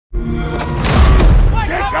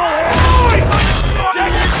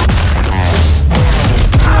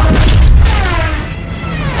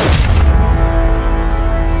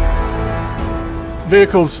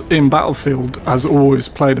Vehicles in Battlefield has always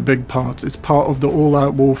played a big part. It's part of the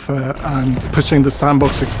all-out warfare and pushing the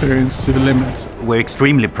sandbox experience to the limit. We're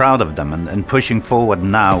extremely proud of them and pushing forward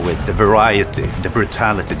now with the variety, the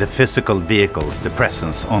brutality, the physical vehicles, the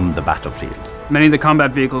presence on the battlefield. Many of the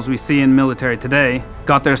combat vehicles we see in military today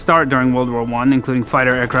got their start during World War I, including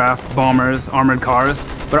fighter aircraft, bombers, armored cars,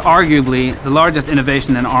 but arguably the largest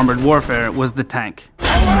innovation in armored warfare was the tank.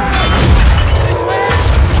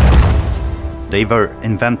 They were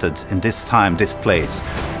invented in this time, this place,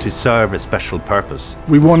 to serve a special purpose.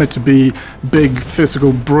 We want it to be big,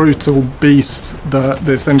 physical, brutal beast that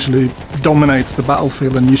essentially dominates the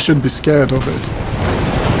battlefield, and you should be scared of it.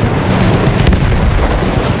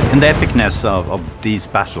 In the epicness of these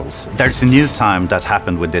battles, there's a new time that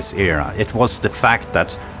happened with this era. It was the fact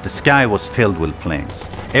that the sky was filled with planes.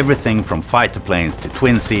 Everything from fighter planes to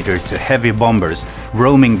twin-seaters to heavy bombers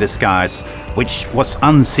roaming the skies, which was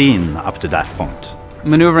unseen up to that point.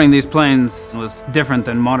 Maneuvering these planes was different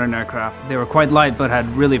than modern aircraft. They were quite light but had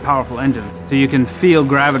really powerful engines, so you can feel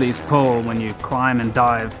gravity's pull when you climb and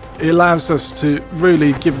dive. It allows us to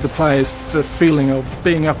really give the players the feeling of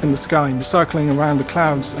being up in the sky and circling around the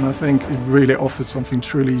clouds, and I think it really offers something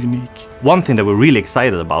truly unique. One thing that we're really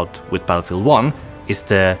excited about with Battlefield 1 is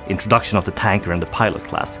the introduction of the tanker and the pilot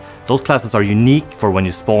class. Those classes are unique for when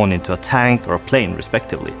you spawn into a tank or a plane,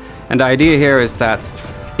 respectively. And the idea here is that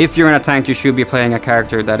if you're in a tank, you should be playing a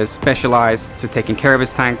character that is specialized to taking care of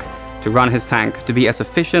his tank, to run his tank, to be as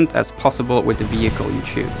efficient as possible with the vehicle you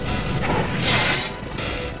choose.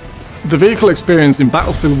 The vehicle experience in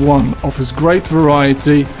Battlefield 1 offers great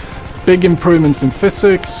variety, big improvements in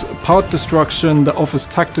physics, part destruction that offers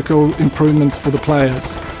tactical improvements for the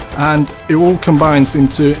players, and it all combines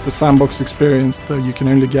into the sandbox experience that you can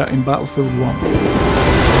only get in Battlefield 1.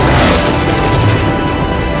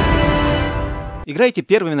 Играйте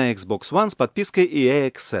первыми на Xbox One с подпиской EA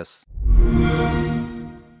Access.